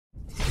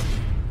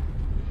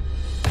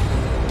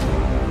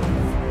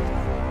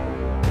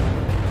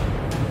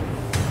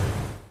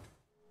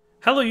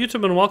Hello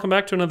YouTube and welcome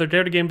back to another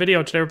Dare to Game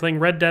video. Today we're playing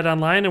Red Dead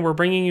Online and we're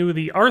bringing you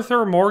the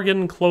Arthur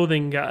Morgan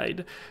clothing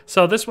guide.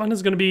 So this one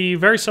is going to be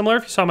very similar.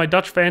 If you saw my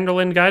Dutch van der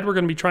Linde guide, we're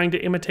going to be trying to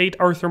imitate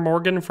Arthur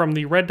Morgan from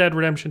the Red Dead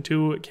Redemption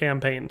 2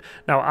 campaign.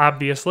 Now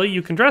obviously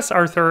you can dress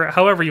Arthur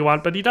however you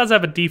want, but he does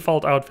have a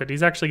default outfit.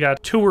 He's actually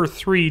got 2 or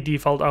 3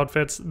 default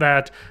outfits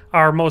that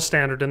are most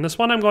standard. And this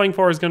one I'm going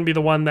for is going to be the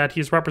one that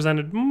he's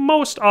represented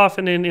most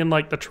often in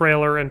like the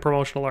trailer and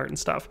promotional art and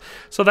stuff.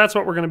 So that's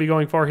what we're going to be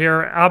going for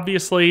here.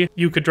 Obviously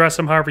you could dress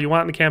him however you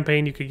want in the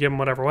campaign, you could give him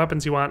whatever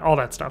weapons you want, all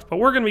that stuff. But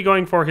we're going to be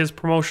going for his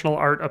promotional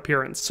art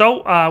appearance.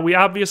 So we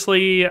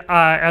obviously,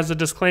 as a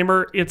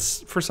disclaimer,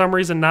 it's for some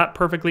reason not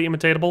perfectly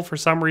imitatable. For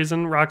some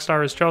reason,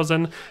 Rockstar has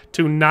chosen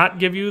to not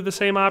give you the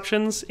same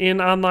options in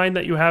online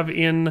that you have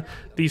in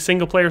the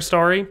single player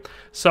story.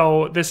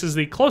 So this is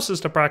the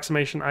closest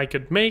approximation I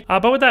could make.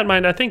 But with that in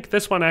mind, I think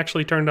this one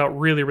actually turned out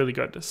really, really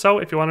good. So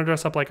if you want to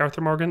dress up like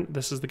Arthur Morgan,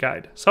 this is the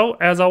guide. So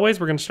as always,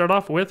 we're going to start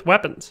off with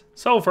weapons.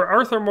 So for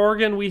Arthur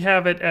Morgan, we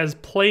have it as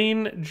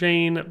plain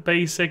Jane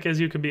basic as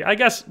you could be. I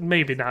guess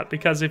maybe not,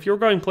 because if you're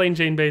going plain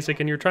Jane basic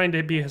and you're trying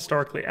to be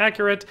historically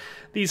accurate,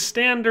 the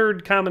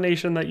standard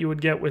combination that you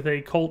would get with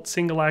a Colt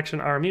single action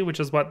army, which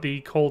is what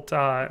the Colt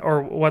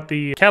or what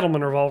the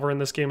Cattleman revolver in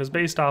this game is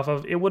based off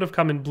of, it would have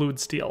come in blued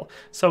steel.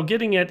 So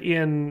getting it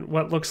in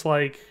what looks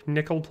like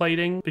nickel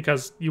plating,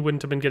 because you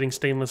wouldn't have been getting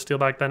stainless steel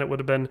back then, it would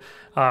have been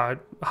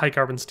high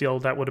carbon steel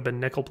that would have been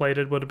nickel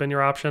plated would have been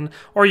your option,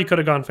 or you could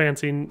have gone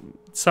fancy.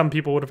 Some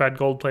people would have had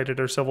gold plated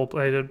or silver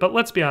plated, but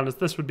let's be honest,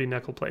 this would be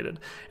nickel plated.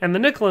 And the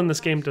nickel in this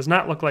game does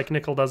not look like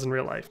nickel does in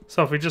real life.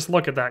 So if we just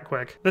look at that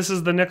quick, this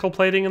is the nickel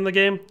plating in the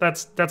game.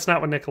 That's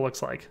not what nickel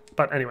looks like.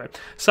 But anyway,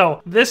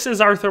 so this is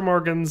Arthur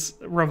Morgan's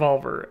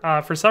revolver.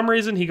 For some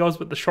reason, he goes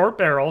with the short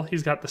barrel.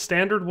 He's got the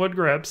standard wood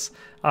grips,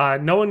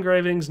 no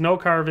engravings, no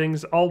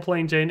carvings, all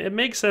plain Jane. It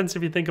makes sense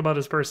if you think about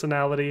his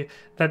personality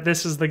that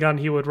this is the gun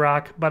he would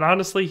rock. But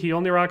honestly, he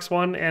only rocks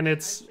one, and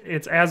it's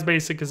as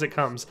basic as it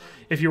comes.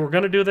 If you were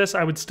going to do this,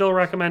 I would still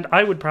recommend,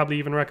 I would probably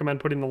even recommend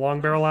putting the long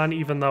barrel on,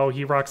 even though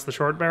he rocks the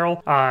short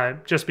barrel,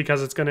 just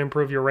because it's going to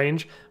improve your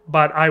range.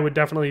 But I would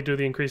definitely do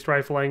the increased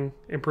rifling,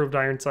 improved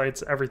iron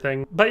sights,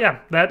 everything. But yeah,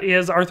 that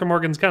is Arthur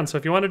Morgan's gun. So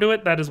if you want to do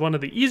it, that is one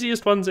of the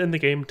easiest ones in the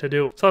game to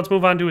do. So let's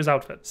move on to his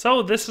outfit.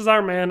 So this is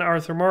our man,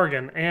 Arthur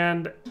Morgan.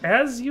 And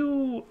as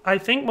I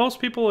think most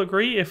people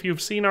agree, if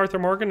you've seen Arthur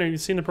Morgan or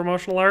you've seen the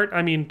promotional art,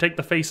 I mean, take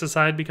the face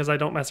aside because I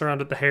don't mess around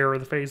with the hair or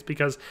the face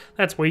because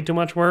that's way too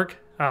much work.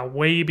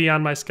 Way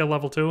beyond my skill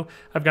level too.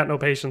 I've got no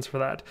patience for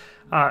that.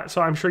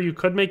 So I'm sure you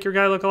could make your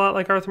guy look a lot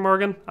like Arthur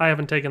Morgan. I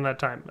haven't taken that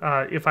time.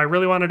 If I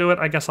really want to do it,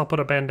 I guess I'll put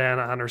a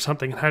bandana on or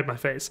something and hide my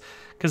face,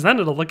 because then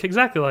it'll look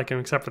exactly like him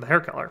except for the hair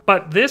color.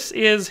 But this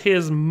is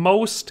his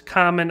most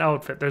common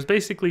outfit. There's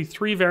basically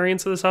 3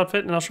 variants of this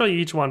outfit, and I'll show you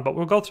each one, but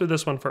we'll go through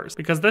this one first,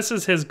 because this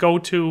is his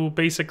go-to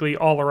basically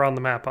all around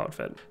the map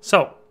outfit.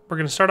 So we're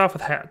going to start off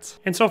with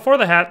hats. And so for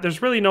the hat,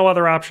 there's really no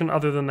other option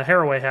other than the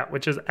Haraway hat,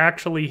 which is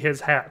actually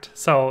his hat.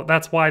 So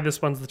that's why this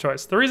one's the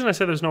choice. The reason I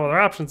say there's no other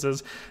options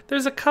is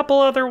there's a couple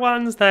other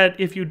ones that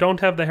if you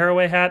don't have the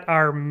Haraway hat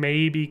are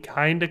maybe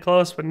kind of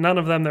close, but none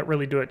of them that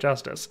really do it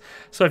justice.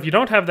 So if you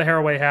don't have the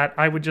Haraway hat,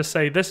 I would just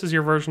say this is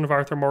your version of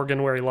Arthur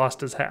Morgan where he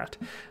lost his hat.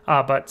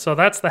 So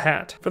that's the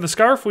hat. For the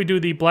scarf, we do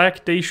the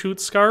black day shoot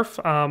scarf.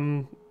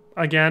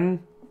 Again,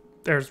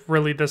 there's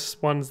really, this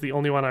one's the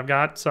only one I've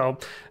got, so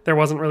there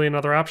wasn't really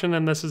another option,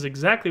 and this is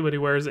exactly what he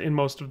wears in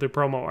most of the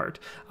promo art.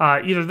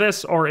 Either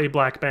this or a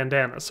black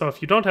bandana. So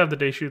if you don't have the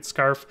day shoot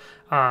scarf,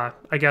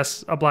 I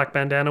guess a black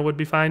bandana would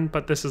be fine,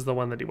 but this is the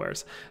one that he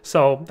wears.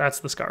 So that's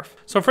the scarf.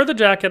 So for the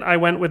jacket, I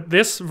went with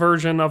this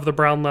version of the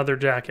brown leather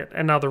jacket.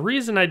 And now the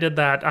reason I did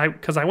that,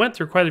 because I went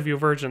through quite a few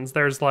versions.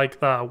 There's like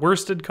the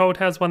worsted coat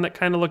has one that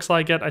kind of looks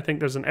like it. I think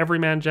there's an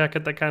everyman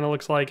jacket that kind of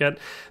looks like it.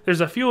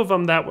 There's a few of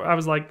them that I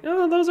was like,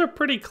 oh, those are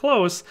pretty close.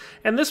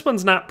 And this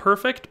one's not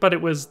perfect, but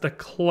it was the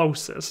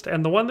closest.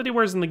 And the one that he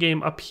wears in the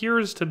game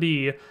appears to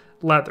be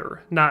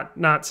leather,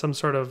 not some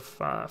sort of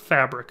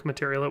fabric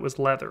material. It was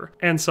leather.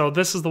 And so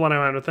this is the one I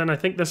went with, and I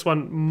think this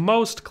one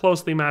most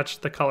closely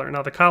matched the color.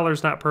 Now the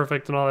collar's not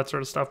perfect and all that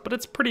sort of stuff, but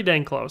it's pretty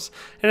dang close.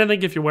 And I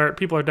think if you wear it,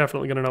 people are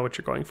definitely going to know what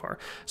you're going for.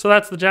 So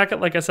that's the jacket.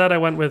 Like I said, I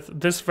went with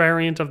this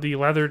variant of the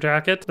leather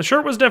jacket. The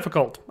shirt was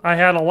difficult. I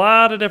had a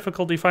lot of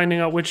difficulty finding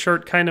out which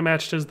shirt kind of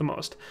matched his the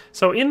most.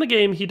 So in the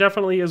game, he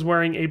definitely is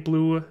wearing a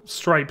blue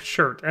striped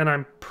shirt, and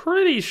I'm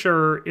pretty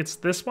sure it's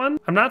this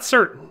one. I'm not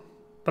certain,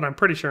 but I'm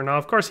pretty sure. Now,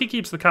 of course, he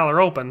keeps the collar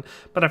open,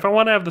 but if I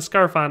want to have the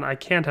scarf on, I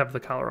can't have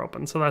the collar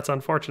open, so that's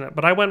unfortunate.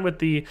 But I went with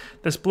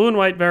this blue and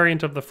white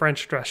variant of the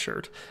French dress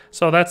shirt,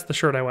 so that's the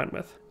shirt I went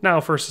with. Now,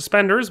 for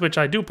suspenders, which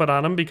I do put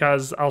on him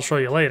because I'll show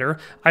you later,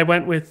 I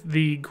went with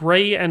the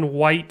gray and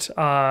white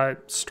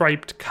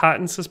striped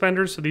cotton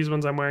suspenders, so these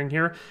ones I'm wearing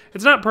here.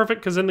 It's not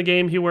perfect because in the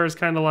game he wears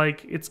kind of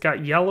like, it's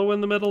got yellow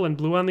in the middle and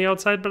blue on the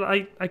outside, but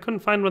I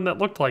couldn't find one that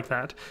looked like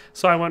that.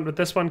 So I went with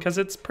this one because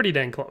it's pretty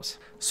dang close.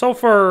 So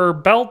for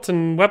belt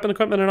and and weapon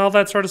equipment and all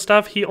that sort of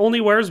stuff, he only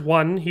wears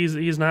one.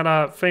 He's not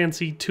a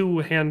fancy 2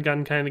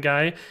 handgun kind of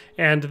guy,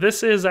 and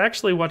this is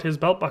actually what his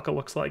belt buckle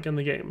looks like in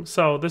the game.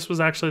 So this was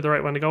actually the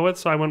right one to go with,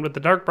 so I went with the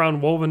dark brown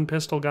woven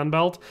pistol gun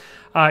belt.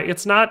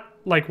 It's not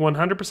like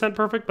 100%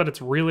 perfect, but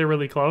it's really,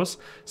 really close.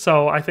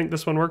 So I think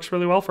this one works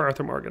really well for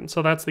Arthur Morgan.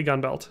 So that's the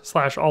gun belt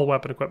 / all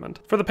weapon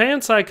equipment. For the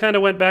pants, I kind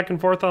of went back and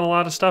forth on a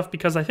lot of stuff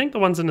because I think the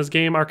ones in his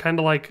game are kind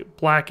of like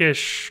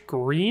blackish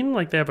green,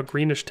 like they have a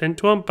greenish tint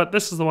to them, but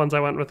this is the ones I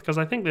went with because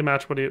I think they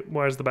match what he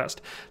wears the best.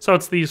 So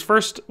it's these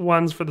first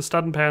ones for the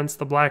stud and pants,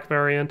 the black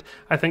variant.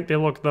 I think they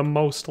look the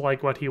most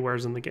like what he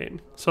wears in the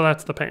game. So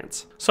that's the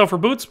pants. So for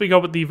boots, we go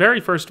with the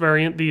very first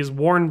variant, these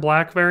worn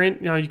black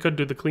variant. You know, you could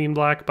do the clean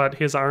black, but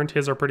his aren't.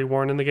 His are pretty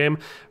worn in the game,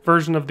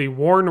 version of the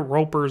worn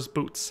Roper's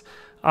boots.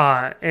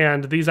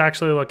 And these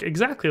actually look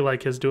exactly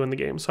like his do in the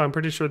game, so I'm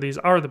pretty sure these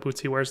are the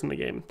boots he wears in the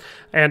game.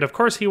 And of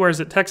course he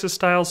wears it Texas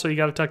style, so you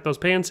gotta tuck those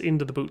pants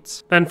into the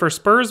boots. Then for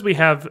spurs, we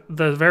have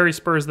the very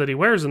spurs that he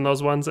wears in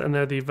those ones, and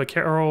they're the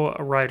Vaquero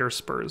Rider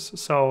spurs.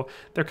 So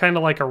they're kind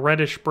of like a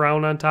reddish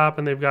brown on top,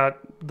 and they've got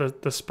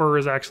the spur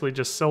is actually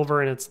just silver,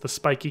 and it's the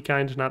spiky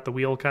kind, not the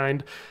wheel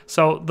kind.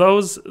 So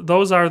those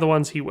are the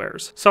ones he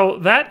wears. So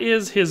that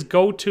is his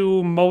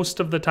go-to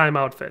most of the time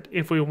outfit.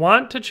 If we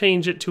want to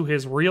change it to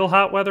his real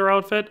hot weather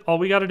outfit, all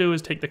we got to do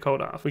is take the coat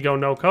off. We go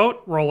no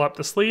coat, roll up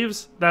the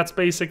sleeves. That's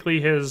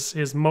basically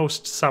his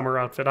most summer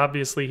outfit.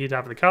 Obviously, he'd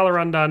have the collar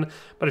undone,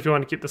 but if you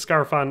want to keep the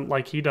scarf on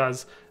like he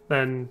does,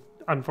 then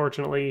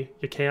unfortunately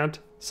you can't.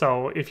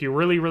 So if you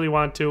really, really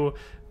want to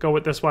go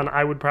with this one,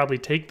 I would probably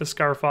take the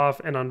scarf off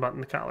and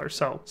unbutton the collar.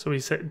 So we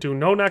do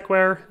no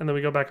neckwear, and then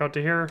we go back out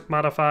to here,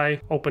 modify,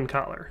 open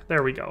collar.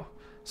 There we go.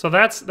 So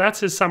that's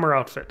his summer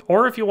outfit.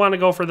 Or if you want to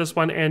go for this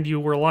one and you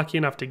were lucky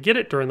enough to get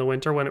it during the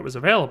winter when it was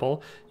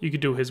available, you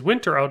could do his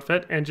winter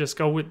outfit and just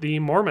go with the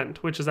Mormont,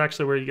 which is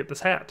actually where you get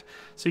this hat.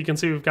 So you can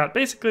see we've got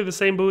basically the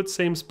same boots,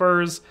 same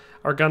spurs.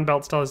 Our gun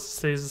belt still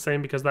stays the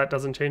same because that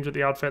doesn't change with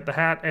the outfit, the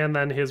hat, and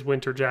then his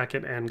winter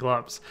jacket and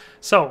gloves.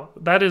 So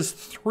that is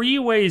 3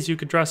 ways you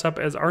could dress up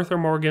as Arthur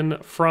Morgan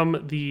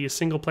from the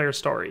single player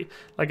story.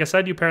 Like I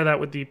said, you pair that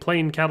with the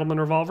plain cattleman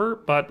revolver,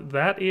 but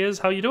that is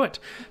how you do it.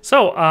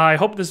 So I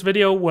hope this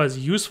video was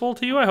useful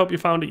to you. I hope you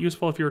found it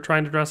useful if you were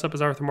trying to dress up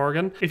as Arthur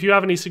Morgan. If you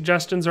have any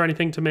suggestions or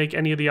anything to make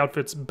any of the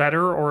outfits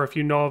better, or if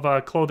you know of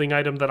a clothing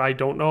item that I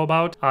don't know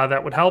about,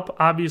 that would help.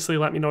 Obviously,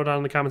 let me know down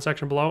in the comment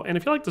section below. And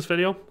if you like this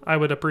video, I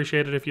would appreciate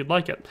it if you'd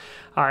like it.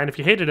 And if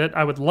you hated it,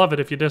 I would love it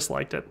if you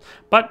disliked it.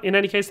 But in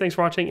any case, thanks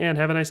for watching and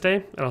have a nice day,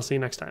 and I'll see you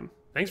next time.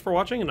 Thanks for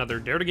watching another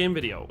Dare to Game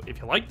video.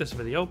 If you liked this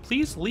video,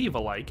 please leave a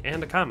like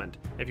and a comment.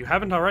 If you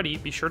haven't already,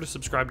 be sure to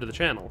subscribe to the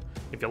channel.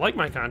 If you like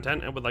my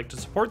content and would like to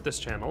support this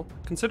channel,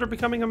 consider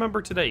becoming a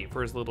member today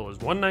for as little as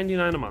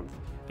 $1.99 a month.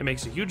 It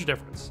makes a huge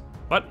difference.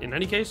 But in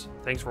any case,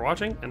 thanks for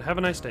watching and have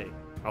a nice day.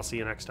 I'll see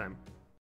you next time.